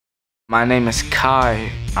My name is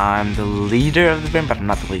Kye. I'm the leader of the band, but I'm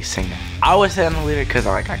not the lead singer. I always say I'm the leader because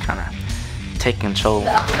I kind of take control.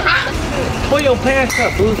 Pull your pants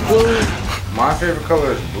up, Blues Blues. My favorite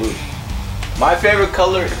color is blue. My favorite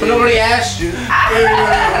color is... Nobody asked you. You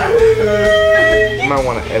might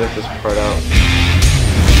want to edit this part out.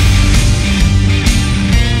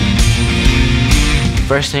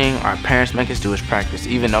 First thing our parents make us do is practice,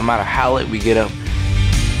 even no matter how late we get up.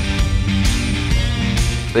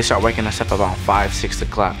 They start waking us up about 5, 6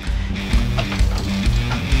 o'clock.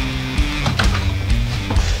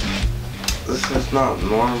 This is not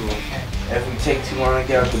normal. If we take too long to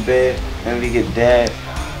get out of bed and we get dad,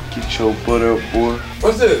 get your butt up, boy.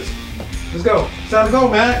 What's this? Let's go. It's time to go,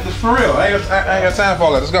 man. It's for real. I ain't got time for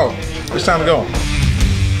all that. Let's go. It's time to go.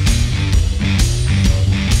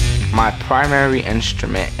 My primary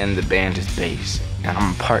instrument in the band is bass, and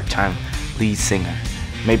I'm a part-time lead singer.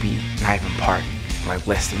 Maybe not even part, like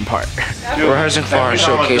less than part. We're rehearsing for our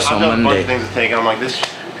showcase on Monday. I'm like this.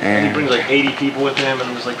 And he brings like 80 people with him, and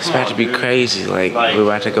I'm just like, it's about to be crazy. Like we're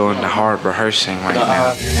about to go into hard rehearsing right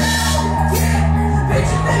now.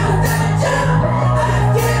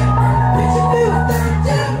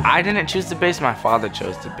 I didn't choose the bass, my father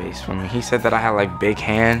chose the bass for me. He said that I had like big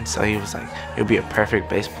hands, so he was like, you'll be a perfect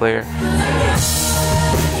bass player.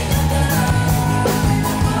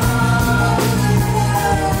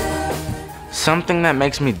 Something that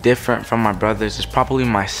makes me different from my brothers is probably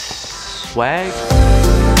my swag.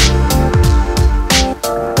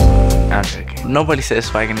 I'm joking. Nobody says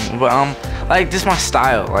swag anymore, but like just my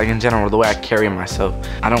style, like in general, the way I carry myself.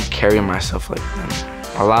 I don't carry myself like them.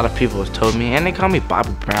 A lot of people have told me, and they call me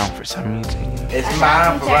Bobby Brown for some reason. You know? It's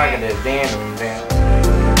my prerogative, damn.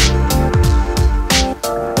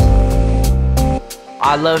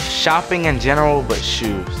 I love shopping in general, but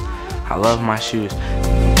shoes. I love my shoes.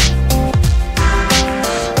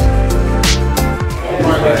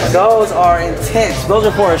 Those are intense. Those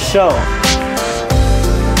are for a show.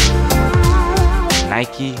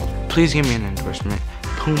 Nike, please give me an endorsement.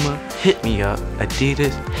 Puma, hit me up.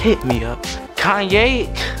 Adidas, hit me up. Kanye,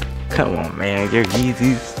 come on, man, your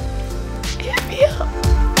Yeezys, hit me up.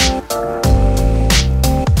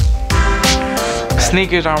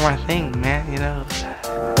 Sneakers are my thing, man, you know.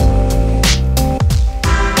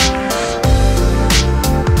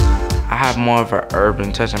 I have more of an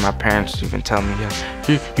urban touch, and my parents even tell me,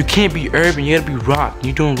 yeah, you can't be urban, you gotta be rock.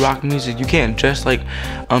 You doing rock music, you can't dress like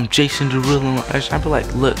Jason Derulo. I'd be like,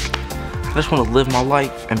 look, I just want to live my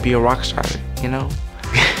life and be a rock star, you know.